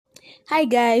Hi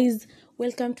guys,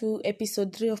 welcome to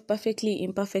episode 3 of Perfectly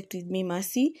Imperfect with me,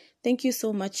 Mercy. Thank you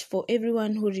so much for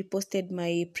everyone who reposted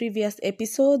my previous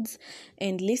episodes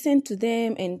and listened to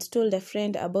them and told a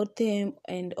friend about them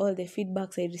and all the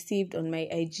feedbacks I received on my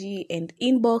IG and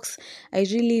inbox. I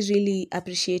really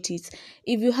appreciate it.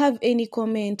 If you have any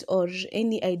comment or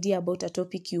any idea about a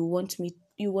topic you want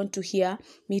to hear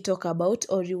me talk about,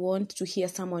 or you want to hear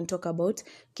someone talk about,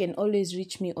 you can always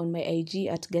reach me on my IG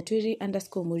at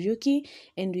gatweri_muriuki,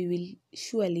 and we will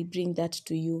surely bring that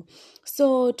to you.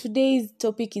 So today's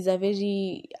topic is a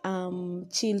very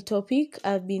chill topic.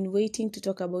 I've been waiting to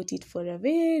talk about it for a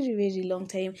very long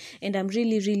time, and I'm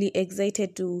really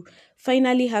excited to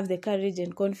finally have the courage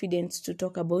and confidence to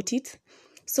talk about it.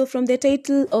 So from the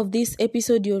title of this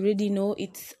episode, you already know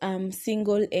it's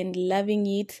single and loving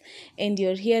it, and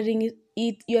you're hearing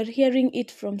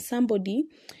it from somebody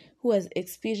who has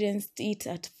experienced it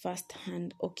at first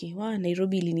hand. Okay, wow,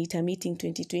 Nairobi ilinita meeting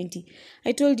 2020.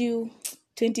 I told you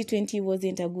 2020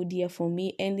 wasn't a good year for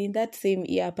me, and in that same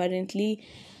year apparently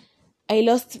I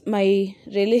lost my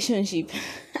relationship.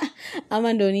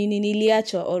 Ama ndo nini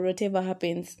niliachwa or whatever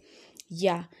happens.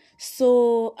 Yeah.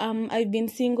 So I've been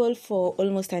single for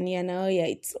almost a year now.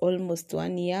 It's almost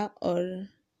 1 year.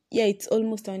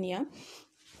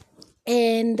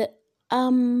 And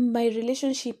my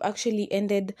relationship actually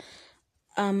ended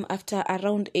after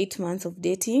around 8 months of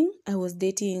dating. I was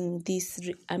dating this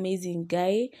amazing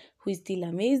guy who is still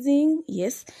amazing.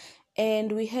 Yes.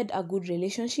 And we had a good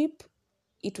relationship.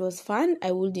 It was fun.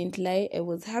 I wouldn't lie. I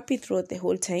was happy throughout the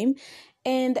whole time.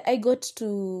 And I got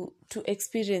to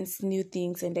experience new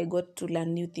things, and I got to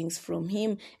learn new things from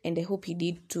him, and I hope he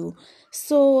did too.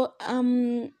 So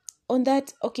on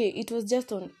that, okay, it was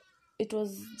just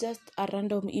a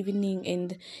random evening,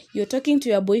 and you're talking to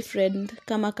your boyfriend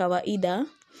kama kawaida.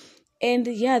 And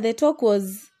yeah, the talk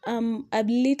was a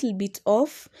little bit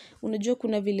off. Unajua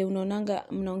kuna vile unaonanga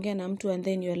mnaongea na mtu and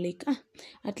then you're like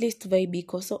at least vibe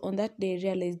iko. So on that day I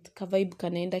realized ka vibe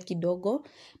kanaenda kidogo,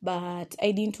 but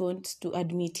I didn't want to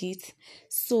admit it.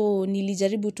 So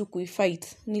nilijaribu tu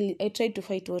kuifight. I tried to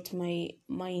fight what my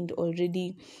mind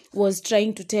already was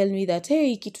trying to tell me, that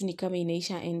hey, kitu ni kama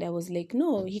inaisha, and I was like,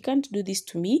 no, he can't do this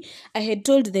to me. I had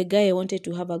told the guy I wanted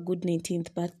to have a good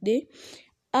 19th birthday.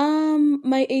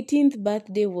 My 18th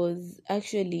birthday was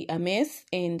actually a mess,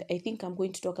 and I think I'm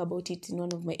going to talk about it in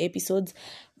one of my episodes.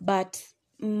 But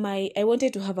I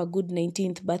wanted to have a good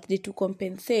 19th birthday to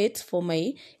compensate for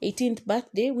my 18th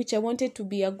birthday, which I wanted to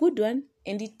be a good one,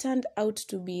 and it turned out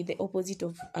to be the opposite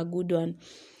of a good one.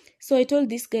 So I told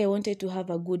this guy I wanted to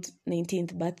have a good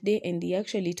 19th birthday, and he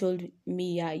actually told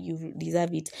me, yeah, you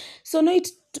deserve it. So now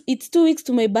it's 2 weeks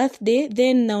to my birthday,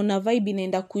 then now na vibe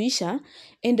inaenda kuisha,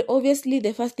 and obviously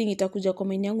the first thing itakuja kwa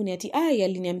mind yangu ni ati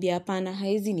aliniambia hapana,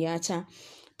 haezi niacha.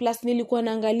 Plus nilikuwa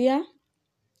naangalia,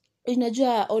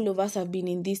 unajua all of us have been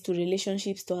in these two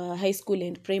relationships to high school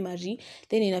and primary,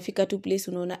 then inafika tu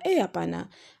place unaona hapana,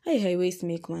 highways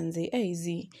make manze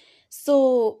easy.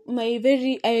 So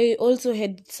I also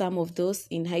had some of those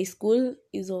in high school.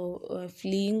 Hizo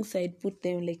flings, I'd put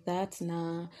them like that.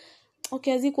 Na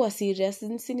okay, hazikuwa serious,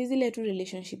 ni zile tu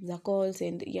relationship za calls,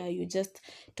 and yeah, you just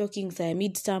talking sa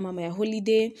midterm ama ya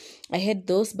holiday. I had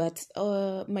those, but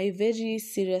my very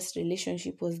serious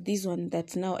relationship was this one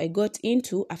that now I got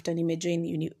into after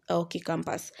nimejoin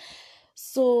campus.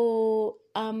 So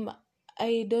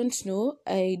I don't know,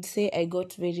 I'd say I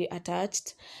got very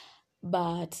attached,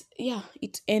 but yeah,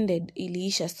 it ended,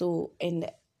 iliisha. So,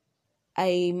 and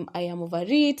I am over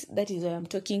it. That is why I'm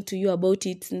talking to you about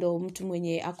it. Ndo mtu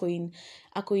mwenye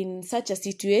ako in such a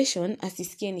situation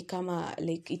asisikie ni kama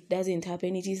like it doesn't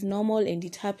happen. It is normal and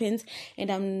it happens, and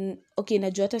I'm okay.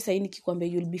 Najua hata sasa nikikwambia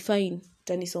you'll be fine,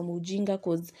 utanisoma ujinga,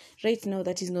 cause right now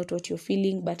that is not what you're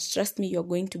feeling, but trust me, you're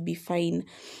going to be fine.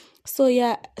 So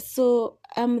yeah, so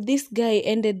this guy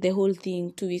ended the whole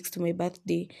thing 2 weeks to my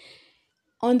birthday.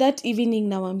 On that evening,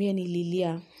 nawambia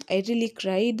nililia. I really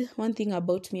cried. One thing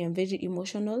about me, I'm very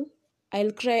emotional.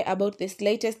 I'll cry about the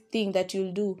slightest thing that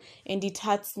you'll do, and it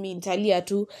hurts me nitalia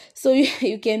too. So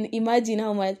you can imagine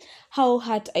how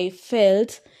hurt I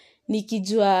felt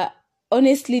nikijua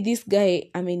honestly this guy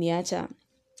ameniacha.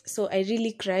 So I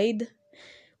really cried.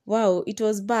 Wow, it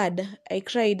was bad. I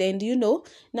cried, and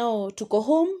now to go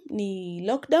home ni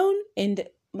lockdown, and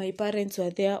my parents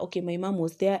were there. Okay, my mom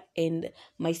was there, and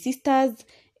my sisters,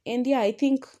 and yeah, I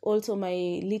think also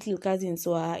my little cousins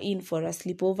were in for a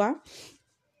sleepover.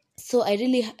 So I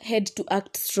really had to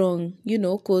act strong,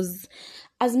 because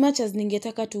as much as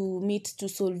ningetaka to meet to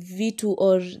solve vitu,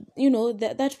 or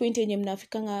that point yenye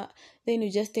mnafikanga, then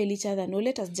you just tell each other, no,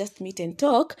 let us just meet and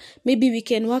talk, maybe we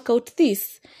can work out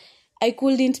this. I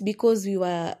couldn't because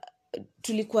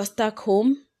tulikuwa stuck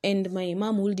home and my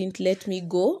mom wouldn't let me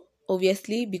go,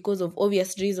 obviously because of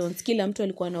obvious reasons. Kila mtu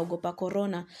alikuwa anaogopa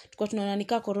corona. Tulikuwa tunaona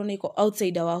nika corona iko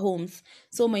outside our homes.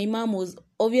 So my mom was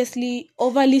obviously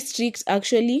overly strict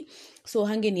actually. So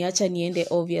hangeniacha niende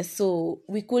obvious. So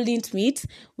we couldn't meet.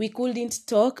 We couldn't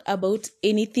talk about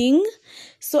anything.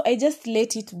 So I just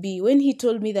let it be. When he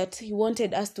told me that he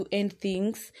wanted us to end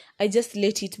things, I just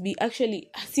let it be. Actually,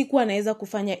 sikuwa naweza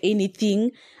kufanya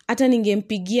anything. Hata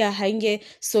ningempigia hainge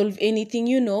solve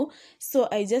anything, So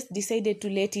I just decided to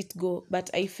let it go.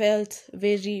 But I felt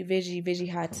very, very, very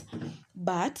hurt.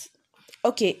 But,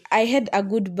 okay, I had a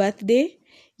good birthday.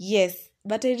 Yes.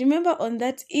 But I remember on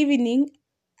that evening,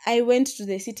 I went to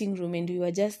the sitting room and we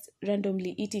were just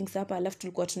randomly eating supper. Alafu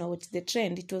tulikuwa watch the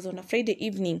trend. It was on a Friday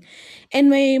evening. And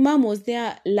my mom was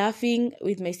there laughing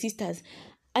with my sisters.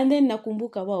 And then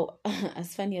nakumbuka, wow,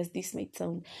 as funny as this might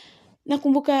sound.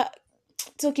 Nakumbuka,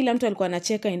 so kila mtu alikuwa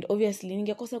anacheka and obviously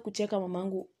ningekosa kucheka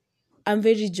mamangu. I'm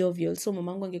very jovial. So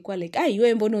mamangu angekuwa like,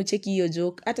 wewe mbona ucheki hiyo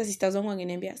joke? Hata sisters wangu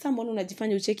angeniambia, sasa mbona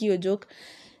unajifanya ucheki hiyo joke?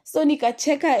 So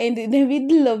nikacheka and in the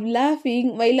middle of laughing,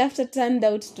 my laughter turned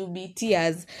out to be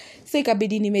tears. So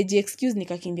ikabidi excuse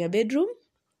nikakimbia bedroom.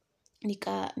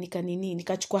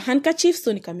 Nikachukua handkerchief,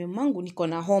 so nikamwambia mamangu niko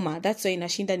na homa. That's why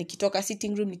nashinda nikitoka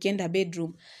sitting room nikienda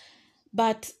bedroom.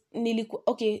 But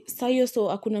sayo so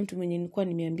hakuna mtu mwenye nilikuwa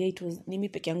nimeambia, it was mimi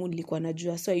peke yangu nilikuwa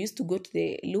najua. So I used to go to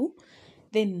the loo,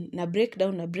 then na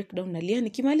breakdown nalia,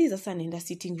 nikimaliza sana naenda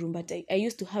sitting room. But I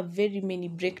used to have very many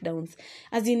breakdowns,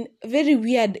 as in very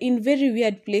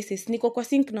weird places. Niko kwa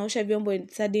sink naosha vyombo and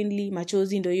suddenly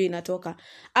machozi ndio hiyo inatoka,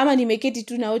 ama nimeketi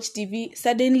tu na watch TV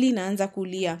suddenly naanza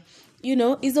kulia.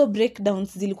 Hizo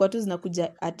breakdowns zilikuwa tu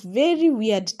zinakuja at very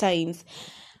weird times.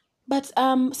 But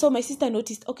so my sister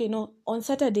noticed, on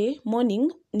Saturday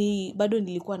morning bado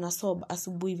nilikuwa na sob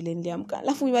asubuhi vile niliamka.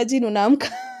 Alafu imagine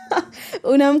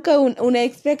unaamka una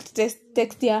expect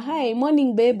text ya hi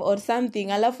morning babe or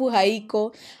something, alafu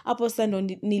haiko. Hapo sasa ndo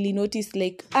nilinotice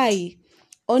like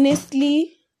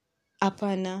honestly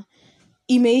hapana,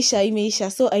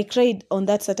 imeisha. So I cried on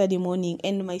that Saturday morning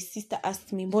and my sister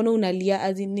asked me, mbona unalia?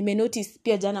 As in nimenotice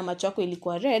pia jana macho yako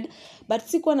ilikuwa red, but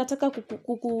sikuwa nataka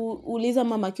kuuliza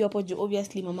mama akiwa hapo juu,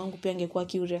 obviously mamangu pia angekuwa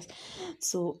curious.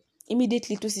 So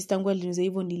immediately tu sister yangu aliniuliza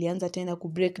hivyo, nilianza tena ku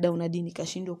break down hadi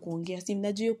nikashindwa kuongea. Si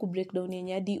mnajua hiyo ku break down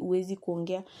yenye hadi uwezi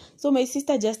kuongea. So my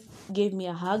sister just gave me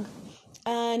a hug.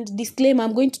 And disclaimer,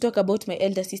 I'm going to talk about my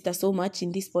elder sister so much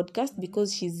in this podcast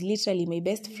because she's literally my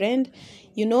best friend,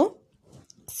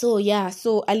 So yeah,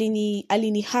 so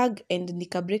alini hug and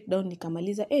nika break down,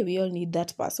 nikamaliza, we all need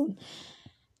that person.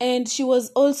 And she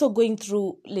was also going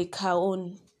through like her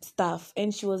own stuff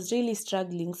and she was really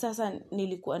struggling. Sasa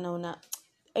nilikuwa naona,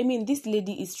 this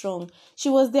lady is strong. She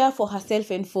was there for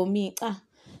herself and for me.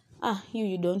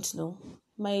 You don't know.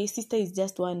 My sister is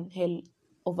just one hell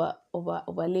of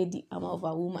a lady, of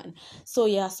a woman. So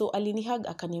yeah, so alini hug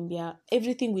akaniambia,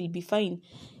 everything will be fine.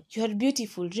 You are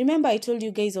beautiful. Remember I told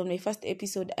you guys on my first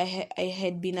episode I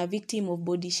had been a victim of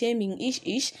body shaming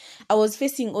ish. I was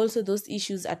facing also those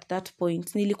issues at that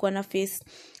point. Nilikuwa na face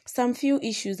some few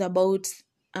issues about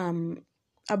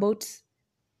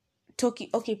talking,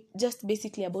 just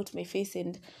basically about my face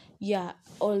and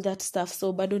all that stuff.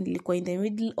 So bado nilikuwa in the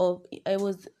middle of, I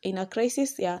was in a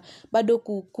crisis, bado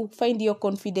ku find your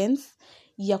confidence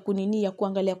ya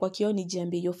kuangalia kwa kioo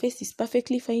nijiambie your face is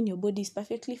perfectly fine, your body is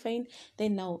perfectly fine.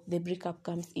 Then now the breakup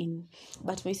comes in.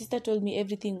 But my sister told me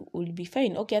everything will be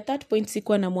fine. At that point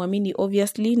sikuwa namuamini,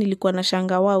 obviously nilikuwa na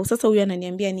shanga, wow, sasa huyu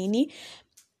ananiambia nini?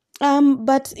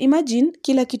 But imagine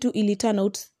kila kitu ili turn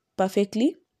out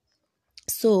perfectly.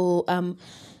 So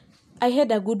I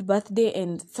had a good birthday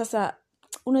and sasa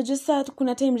unajua sasa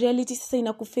kuna time reality sasa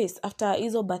inakuface after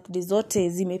hizo birthday zote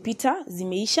zimepita,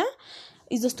 zimeisha.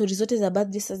 Hizo stories zote za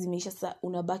birthday sasa zimeisha, sasa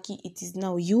unabaki, it is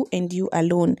now you and you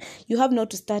alone. You have now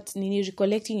to start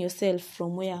recollecting yourself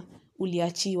from where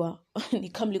uliachiwa. Ni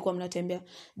kama mlikuwa mnatembea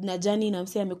na jani na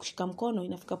msee amekushika mkono,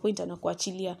 inafika point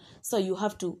anakuachilia. So you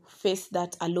have to face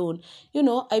that alone.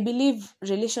 I believe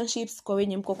relationships, kwa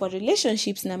wenye mko kwa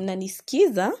relationships na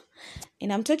mnanisikiza,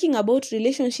 and I'm talking about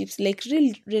relationships like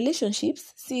real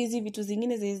relationships, si hizi vitu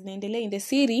zingine zinaendelea in the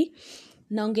series.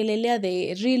 Naongelelea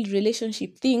the real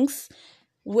relationship things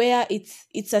where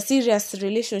it's a serious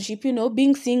relationship,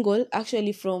 being single.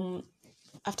 Actually, from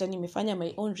after nimefanya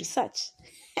my own research,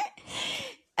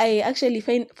 I actually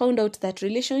found out that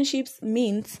relationships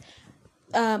means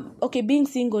being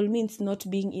single means not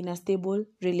being in a stable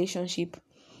relationship.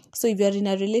 So if you're in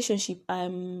a relationship,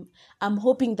 I'm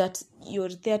hoping that you're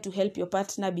there to help your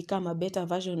partner become a better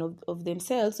version of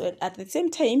themselves, and at the same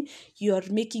time you're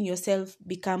making yourself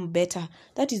become better.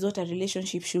 That is what a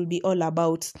relationship should be all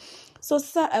about. So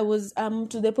sir, I was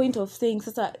to the point of saying,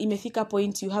 sasa imefika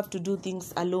point you have to do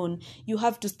things alone. You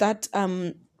have to start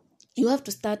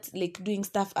like doing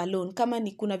stuff alone. Kama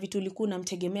ni kuna vitu ulikuwa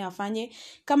unamtegemea afanye,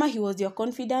 kama he was your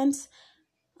confidant,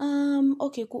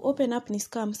 okay, ku open up ni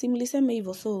scam, simlisema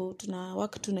hivyo, so tuna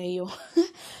work tuna hiyo.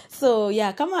 So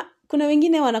yeah, kama kuna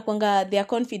wengine wanakuanga they are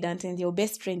confident and your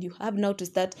best friend, you have now to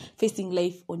start facing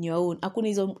life on your own. Hakuna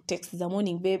hizo texts za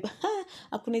morning babe,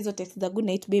 hakuna hizo texts za good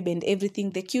night babe and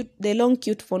everything, the long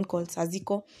cute phone calls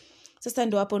haziko. Sasa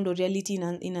ndo hapo ndo reality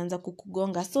inaanza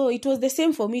kukugonga. So it was the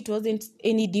same for me, it wasn't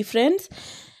any different.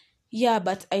 Yeah,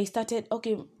 but I started,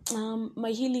 okay,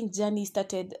 my healing journey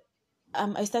started,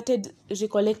 I started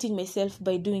recollecting myself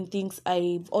by doing things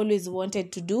I've always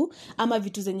wanted to do, ama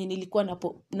vitu zenye nilikuwa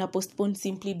na postpone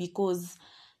simply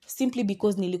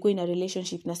because nilikuwa in a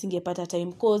relationship na singepata time.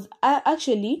 Because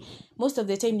actually most of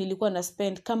the time nilikuwa na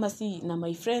spend, kama si na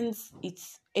my friends,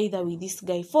 it's either with this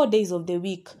guy. 4 days of the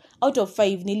week out of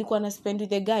 5 nilikuwa na spend with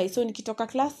the guy. So nikitoka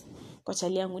class kwa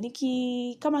chali yangu,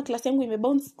 kama class yangu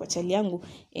imebounce kwa chali yangu,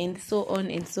 and so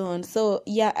on and so on. So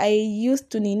yeah, I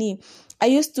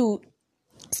used to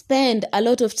spend a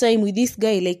lot of time with this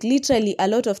guy, like literally a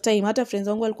lot of time. Hata friends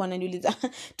wangu walikuwa wananiuliza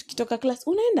tukitoka class,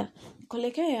 unaenda?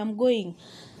 Nikoleke, I'm going.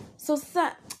 So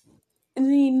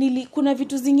kuna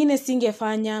vitu zingine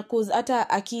singefanya cause hata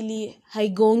akili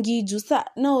haigongi juu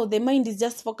no, the mind is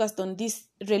just focused on this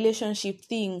relationship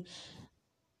thing.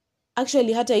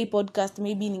 Actually hata hii podcast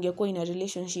maybe ningekuwa in a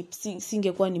relationship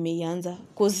singekuwa nimeianza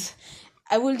cause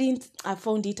I wouldn't have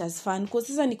found it as fun. Because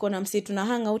sasa niko na mse tuna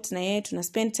hang out na yeye, tuna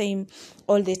spend time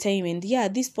all the time. And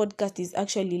yeah, this podcast is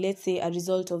actually, let's say, a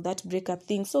result of that breakup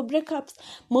thing. So breakups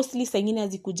mostly sangine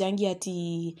hazikujangi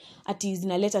ati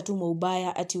zinaleta tu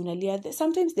maubaya, ati unalia.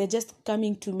 Sometimes they're just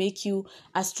coming to make you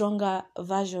a stronger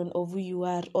version of who you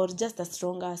are, or just a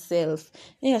stronger self.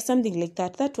 Yeah, something like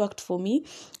that. That worked for me.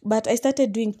 But I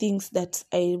started doing things that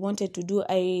I wanted to do.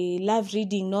 I love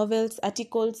reading novels,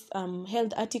 articles,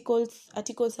 health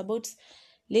articles about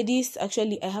ladies.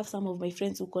 Actually, I have some of my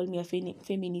friends who call me a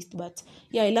feminist, but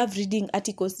yeah, I love reading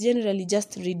articles, generally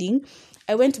just reading.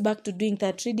 I went back to doing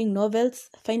that, reading novels,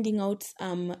 finding out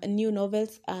new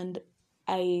novels, and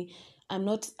I'm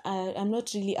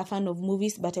not really a fan of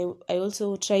movies, but I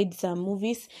also tried some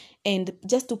movies, and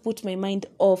just to put my mind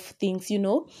off things,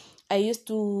 I used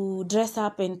to dress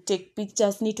up and take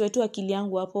pictures, nitoe tu akili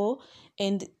yangu hapo,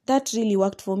 and that really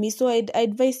worked for me. So I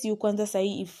advise you kwanza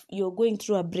sahi, if you're going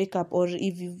through a breakup, or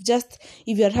if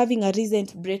you're having a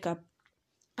recent breakup,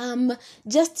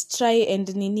 just try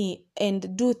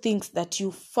and do things that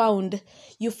you found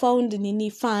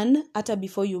fun hata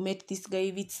before you met this guy.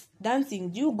 If it's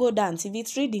dancing, you go dance. If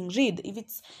it's reading, read. If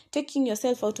it's taking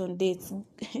yourself out on dates,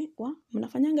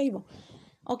 mnafanyanga hivyo?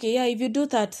 Okay, yeah, if you do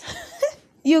that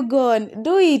you go on,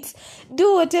 do it,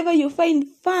 do whatever you find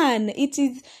fun. It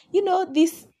is,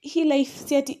 this hii life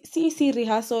si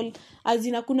rehearsal, as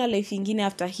in hakuna life ingine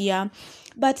after here.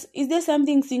 But is there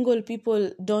something single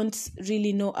people don't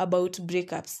really know about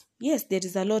breakups? Yes, there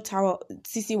is a lot how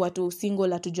sisi watu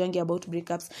single hatujuangi about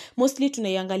breakups. Mostly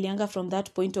tunaiangalianga from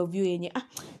that point of view yenye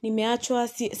nimeachwa,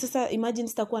 sasa imagine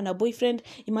sitakuwa na boyfriend,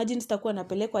 imagine sitakuwa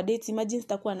napelekwa dates, imagine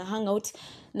sitakuwa na hangout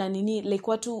na like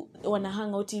watu wana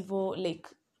hangout hivyo, like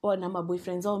wana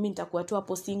maboyfriends au mimi nitakuwa tu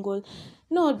hapo single.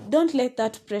 No, don't let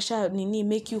that pressure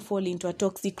make you fall into a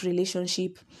toxic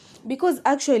relationship, because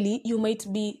actually you might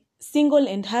be single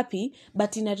and happy,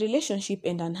 but in a relationship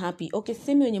and unhappy. Okay,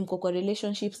 same wenye mko kwa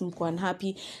relationships mko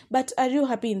unhappy, but are you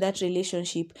happy in that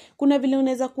relationship? Kuna vile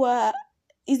unaweza kuwa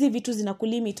hizi vitu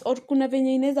zinakulimit, or kuna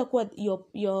venye inaweza kuwa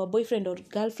your boyfriend or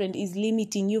girlfriend is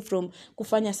limiting you from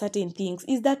kufanya certain things.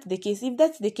 Is that the case? If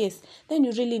that's the case, then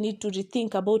you really need to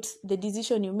rethink about the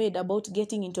decision you made about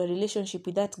getting into a relationship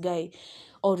with that guy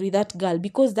or with that girl,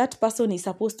 because that person is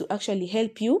supposed to actually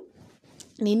help you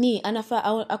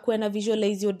anafaa akuwe na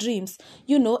visualize your dreams,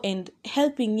 and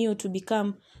helping you to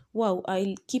become, wow,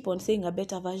 I'll keep on saying, a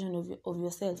better version of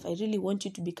yourself. I really want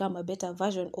you to become a better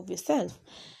version of yourself.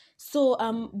 So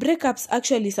breakups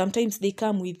actually sometimes they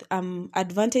come with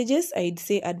advantages. I'd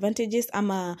say advantages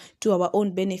to our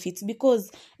own benefits,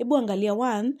 because ebu angalia,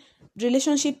 one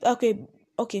relationship, okay,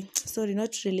 okay, sorry,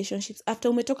 not relationships,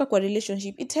 after umetoka kwa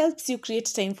relationship, it helps you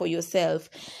create time for yourself.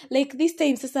 Like this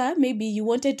time sasa, maybe you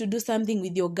wanted to do something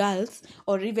with your girls,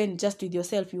 or even just with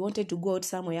yourself, you wanted to go out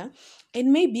somewhere,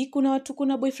 and maybe kuna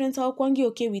boyfriends hawakwangi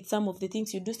okay with some of the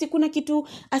things you do. Si kuna kitu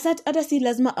asat, hata si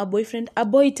lazima a boyfriend, a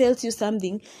boy tells you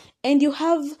something and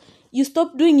you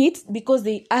stop doing it because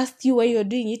they asked you why you're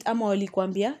doing it, ama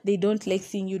walikwambia they don't like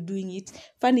seeing you doing it.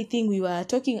 Funny thing, we were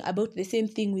talking about the same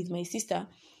thing with my sister,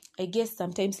 I guess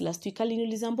sometimes last week.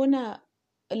 Aliniuliza mbona,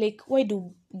 like, why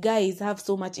do guys have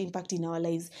so much impact in our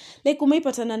lives? Like,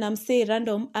 umeipatana na msee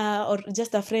random or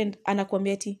just a friend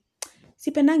anakuambia ati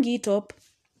sipendangi hii top,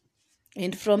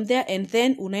 and from there and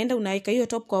then unaenda unaeka hiyo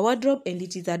top kwa wardrobe and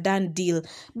it is a done deal.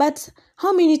 But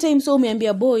how many times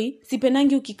umeambia boy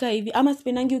sipendangi ukikaa hivi ama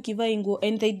sipendangi ukivaa nguo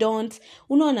and they don't?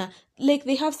 Unaona, like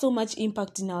they have so much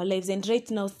impact in our lives. And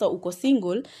right now so uko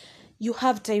single, you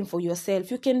have time for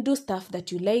yourself. You can do stuff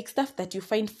that you like, stuff that you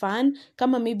find fun.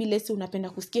 Kama maybe lesi unapenda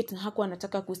kuskate na hakuwa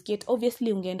anataka kuskate,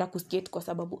 obviously ungeenda kuskate kwa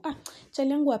sababu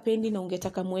chali yangu hapendi na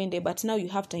ungetaka muende, but now you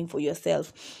have time for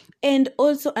yourself. And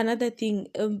also another thing,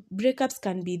 breakups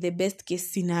can be the best case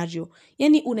scenario.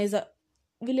 Yani unaweza,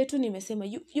 vile tu nimesema,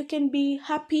 you can be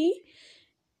happy,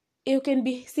 you can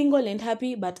be single and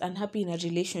happy but unhappy in a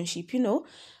relationship, you know.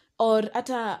 Or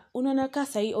hata unaona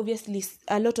kasai, obviously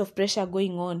a lot of pressure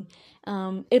going on.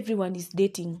 Everyone is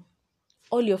dating,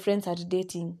 all your friends are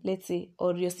dating, let's say,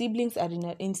 or your siblings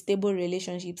are in stable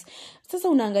relationships. Sasa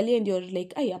unaangalia and you're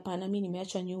like, ai hapana, mimi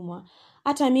nimeachwa nyuma,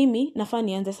 hata mimi nafaa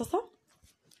nianze sasa.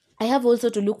 I have also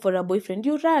to look for a boyfriend.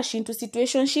 You rush into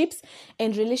situationships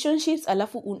and relationships,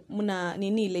 alafu muna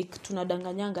nini, like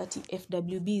tunadanganyanga ati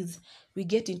FWBs, we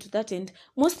get into that and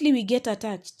mostly we get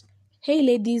attached. Hey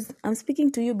ladies, I'm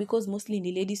speaking to you because mostly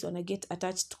ni ladies wanna get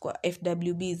attached kwa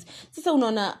FWBs. Sasa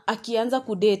unaona akianza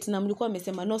kudate na mlikuwa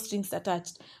amesema no strings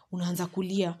attached, unaanza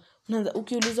kulia. Unaanza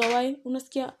ukiulizwa why,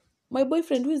 unasikia my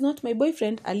boyfriend who is not my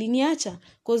boyfriend aliniacha,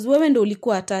 because wewe ndo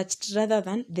ulikuwa attached rather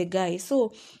than the guy.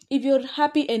 So if you're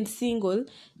happy and single,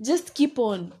 just keep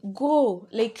on, go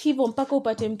like hivyo mpaka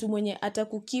upate mtu mwenye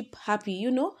atakukeep happy,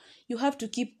 you know. You have to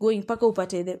keep going mpaka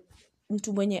upate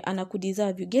mtu mwenye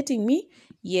anakudeserve. You getting me?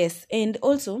 Yes. And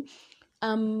also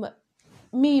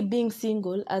me being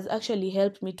single has actually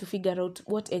helped me to figure out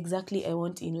what exactly I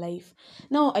want in life.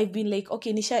 Now I've been like,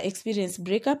 okay, nisha experience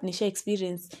breakup, nisha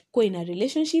experience kuwa in a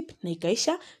relationship na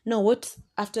ikaisha. Now what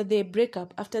after the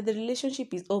breakup, after the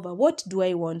relationship is over, what do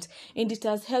I want? And it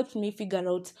has helped me figure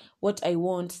out what I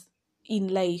want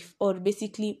in life, or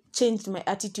basically changed my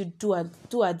attitude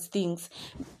towards things.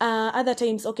 Other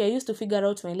times, okay, I used to figure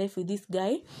out my life with this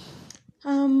guy.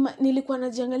 Nilikuwa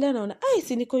najiangalia naona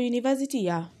si niko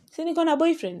university, si niko na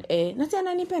boyfriend, na si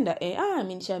ananipenda,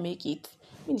 mimi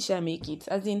nisha make it,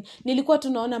 as in nilikuwa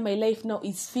tunaona my life now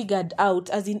is figured out,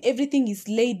 as in everything is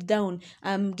laid down.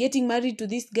 I'm getting married to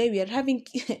this guy, we are having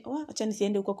acha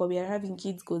nisiende huko kwa we are having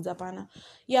kids goes hapana.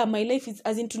 My life is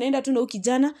as in tunaenda tu na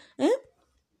ukijana,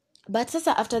 But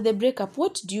sasa after the breakup,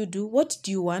 what do you do? What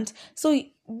do you want? So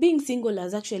being single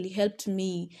has actually helped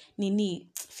me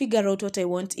figure out what I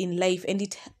want in life, and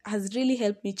it has really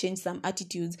helped me change some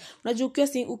attitudes. Unajua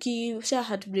ukisha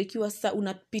heartbreakiwa sasa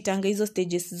unapitanga hizo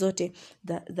stages zote,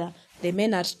 the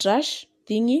men are trash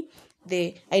thingy,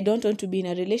 I don't want to be in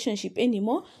a relationship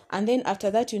anymore, and then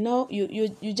after that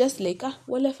you just like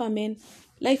wale famen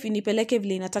life inipeleke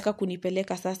vile inataka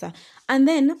kunipeleka sasa. And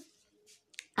then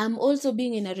also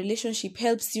being in a relationship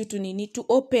helps you to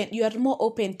open, you are more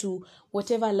open to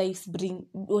whatever life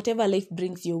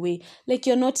brings your way. Like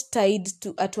you're not tied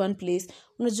to at one place.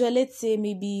 Unajua, let's say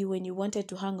maybe when you wanted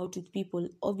to hang out with people,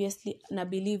 obviously na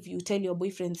believe you tell your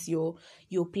boyfriends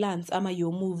your plans ama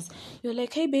your moves. You're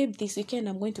like, hey babe, this weekend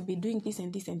I'm going to be doing this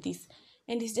and this and this.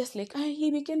 And it's just like,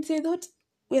 we can say that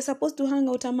we're supposed to hang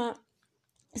out ama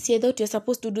see, I thought you're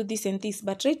supposed to do this and this,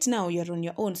 but right now you're on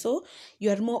your own, so you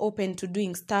are more open to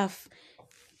doing stuff.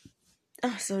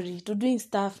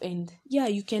 And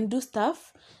you can do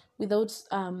stuff without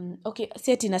okay,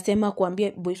 set inasema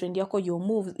kuambia boyfriend yako your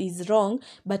move is wrong,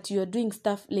 but you're doing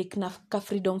stuff like na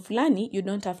freedom fulani. You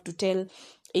don't have to tell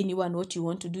anyone what you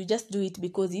want to do, just do it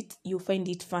because you find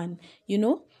it fun, you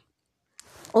know.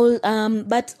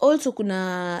 But also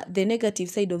kuna the negative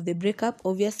side of the breakup,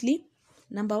 obviously.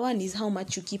 Number one is how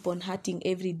much you keep on hurting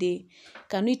every day.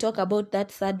 Can we talk about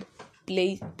that sad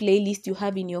playlist you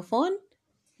have in your phone?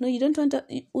 No, you don't want to.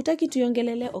 Utaki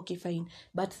tuyongelele? Okay, fine.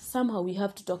 But somehow we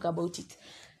have to talk about it.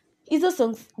 Hizo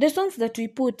songs, the songs that we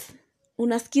put,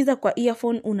 unasikiza kwa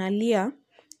earphone, unalia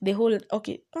the whole,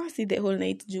 the whole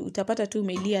night. Utapata tu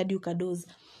umelia hadi ukadoze.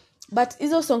 but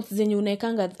hizo songs zenye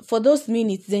unaekanga for those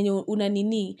minutes zenye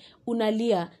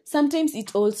unalia, sometimes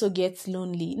it also gets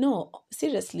lonely. No,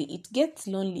 seriously, it gets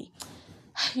lonely.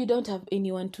 You don't have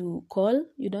anyone to call,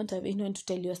 you don't have anyone to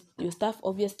tell your stuff.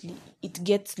 Obviously it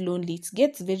gets lonely, it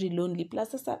gets very lonely. Plus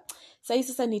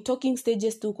sasa ni talking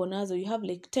stages tu uko nazo, you have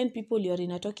like 10 people you're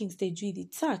in a talking stage with.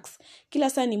 It sucks. Kila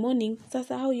saa ni morning,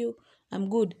 sasa how you, I'm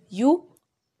good, you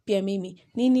pia mimi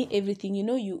nini, everything,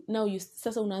 you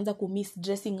sasa unaanza miss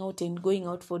dressing out and going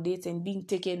out for dates and being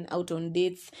taken out on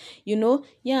dates,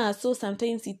 yeah. So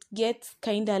sometimes it gets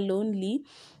kind of lonely.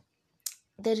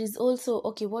 There is also,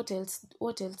 okay, what else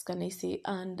can I say?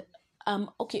 And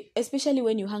okay, especially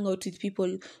when you hang out with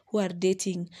people who are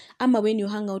dating, ama when you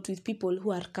hang out with people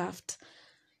who are cuffed.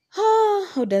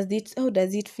 How does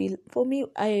it feel? For me,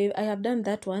 I have done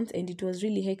that once and it was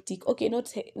really hectic. Okay,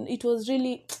 it was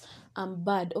really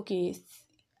bad. Okay,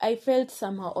 I felt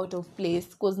somehow out of place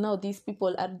because now these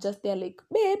people are just there like,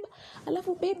 babe,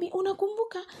 alafu baby,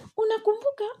 unakumbuka,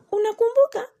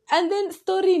 and then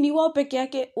story ni wao peke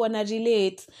yake wana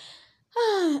relate.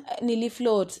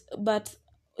 Nilifloat. But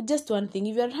just one thing,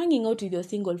 if you're hanging out with your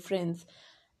single friends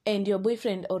and your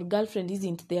boyfriend or girlfriend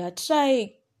isn't there,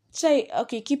 try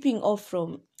okay, keep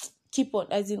on,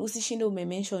 as in usishinde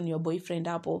umemention your boyfriend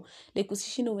hapo, like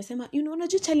usishinde umesema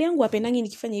unajua chali yangu apendangi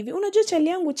nikifanya hivi, unajua chali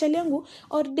yangu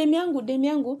or dem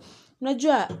yangu,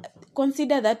 unajua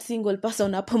consider that single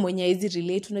person hapo mwenye hizi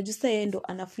relate, unajua sasa yeye ndo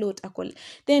ana float akol,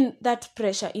 then that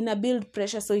pressure ina build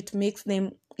pressure, so it makes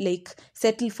them like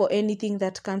settle for anything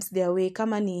that comes their way.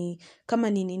 Kama ni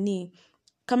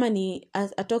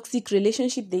a toxic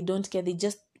relationship, they don't care, they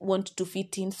just want to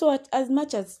fit in. So as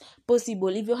much as possible,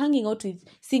 if you're hanging out with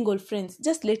single friends,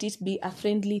 just let it be a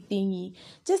friendly thingy.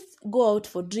 Just go out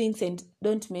for drinks and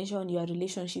don't mention your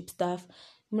relationship stuff.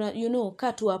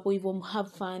 Kaa tu hapo hivyo,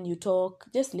 have fun, you talk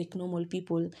just like normal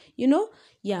people,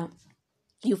 yeah.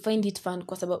 You'll find it fun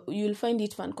kwa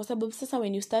sababu sasa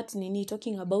when you start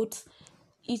talking about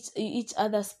each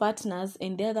other's partners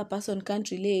and the other person can't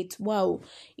relate, wow,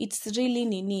 it's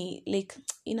really like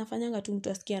inafanyanga tu mtu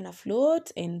asikia na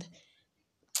float, and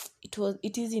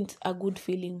it isn't a good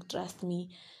feeling, trust me.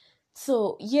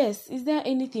 So yes, is there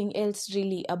anything else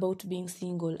really about being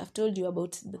single? I've told you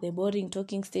about the boring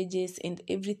talking stages and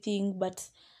everything, but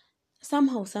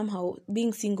somehow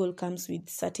being single comes with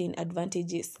certain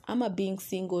advantages. Being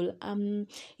single,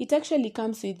 it actually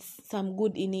comes with some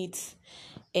good in it.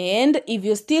 And if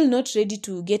you're still not ready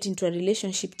to get into a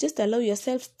relationship, just allow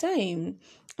yourself time.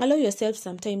 Allow yourself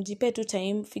some time. Jipe tu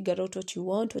time, figure out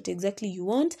what exactly you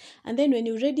want, and then when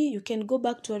you're ready, you can go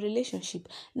back to a relationship.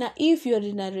 Now, if you're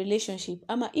in a relationship,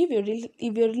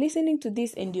 if you're listening to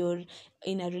this and you're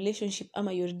in a relationship,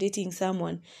 you're dating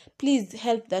someone, please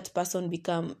help that person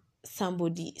become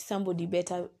somebody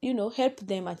better, help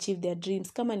them achieve their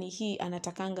dreams. Kama ni hii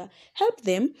anatakanga, help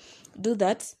them do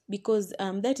that, because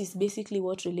that is basically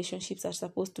what relationships are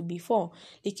supposed to be for.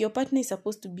 Like, your partner is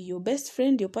supposed to be your best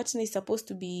friend, your partner is supposed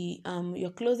to be your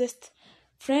closest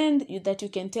friend that you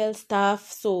can tell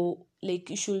stuff. So like,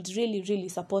 you should really, really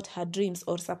support her dreams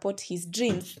or support his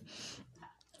dreams.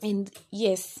 And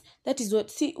yes, that is what,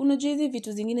 see, unajua hizi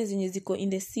vitu zingine zenye ziko in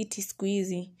the city siku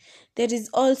hizi, there is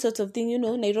all sorts of things,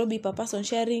 Nairobi per person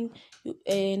sharing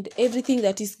and everything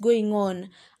that is going on.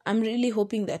 I'm really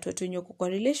hoping that when you're in a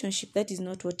relationship, that is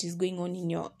not what is going on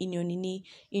in your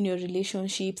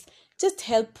relationships. Just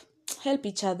help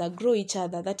each other, grow each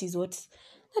other. That is what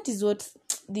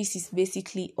this is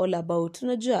basically all about.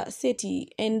 Unajua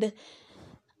seti, and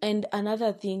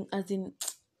another thing, as in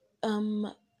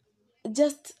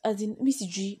just as in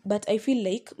misg, but I feel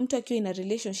like mtu akiwa in a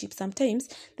relationship, sometimes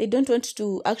they don't want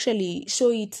to actually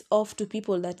show it off to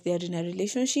people that they are in a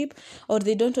relationship, or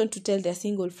they don't want to tell their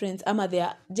single friends, ama they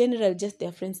are general just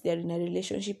their friends they are in a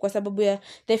relationship, kwa sababu ya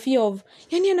the fear of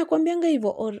yani anakuambianga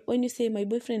hivyo. Or when you say my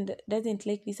boyfriend doesn't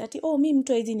like this, ati mi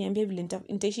mtu hizi niambia vile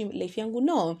nitaishi life yangu.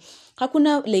 No,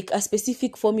 hakuna like a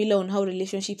specific formula on how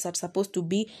relationships are supposed to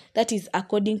be. That is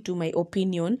according to my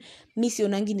opinion. Mi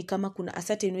sionangi ni kama kuna a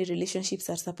certain way relationships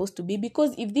are supposed to be,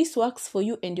 because if this works for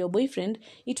you and your boyfriend,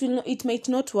 it might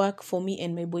not work for me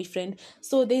and my boyfriend.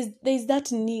 So there's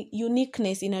that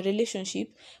uniqueness in a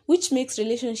relationship, which makes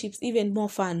relationships even more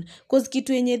fun, because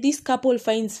kitu yenye this couple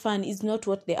finds fun is not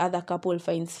what the other couple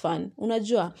finds fun,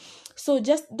 unajua. So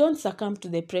just don't succumb to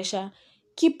the pressure.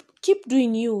 Keep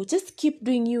doing you. Just keep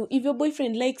doing you. If your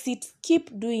boyfriend likes it,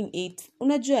 keep doing it.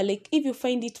 Unajua, like, if you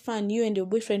find it fun, you and your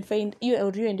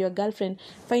girlfriend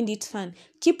find it fun,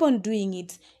 keep on doing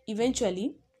it.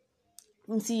 Eventually,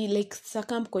 like,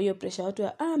 succumb kwa hiyo pressure. Watu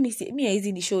mi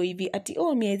haizi ni show hivi, ati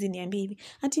mi haizi niambia hivi,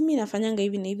 ati mi nafanyanga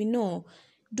hivi na hivi. No,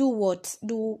 do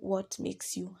what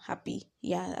makes you happy.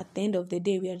 Yeah, at the end of the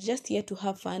day, we are just here to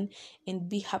have fun and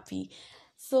be happy.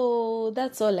 So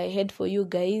that's all I had for you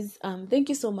guys. Thank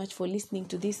you so much for listening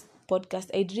to this podcast.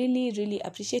 I'd really, really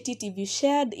appreciate it if you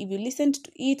shared, if you listened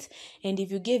to it, and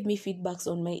if you gave me feedbacks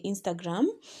on my Instagram.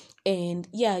 And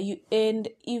yeah, and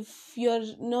if you're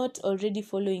not already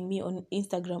following me on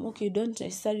Instagram, okay, you don't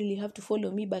necessarily have to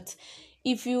follow me, but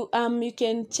if you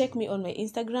can check me on my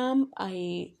Instagram.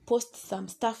 I post some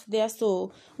stuff there,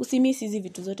 so usimiss hizi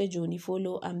vitu zote juu ni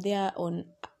follow. I'm there on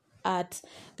at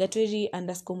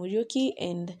gatweri_murioki,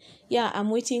 and yeah,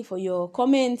 I'm waiting for your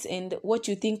comments and what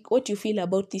you feel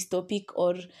about this topic,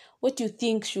 or what you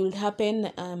think should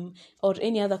happen, or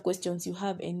any other questions you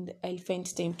have, and I'll find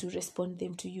time to respond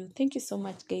them to you. Thank you so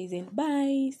much, guys, and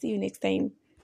bye. See you next time.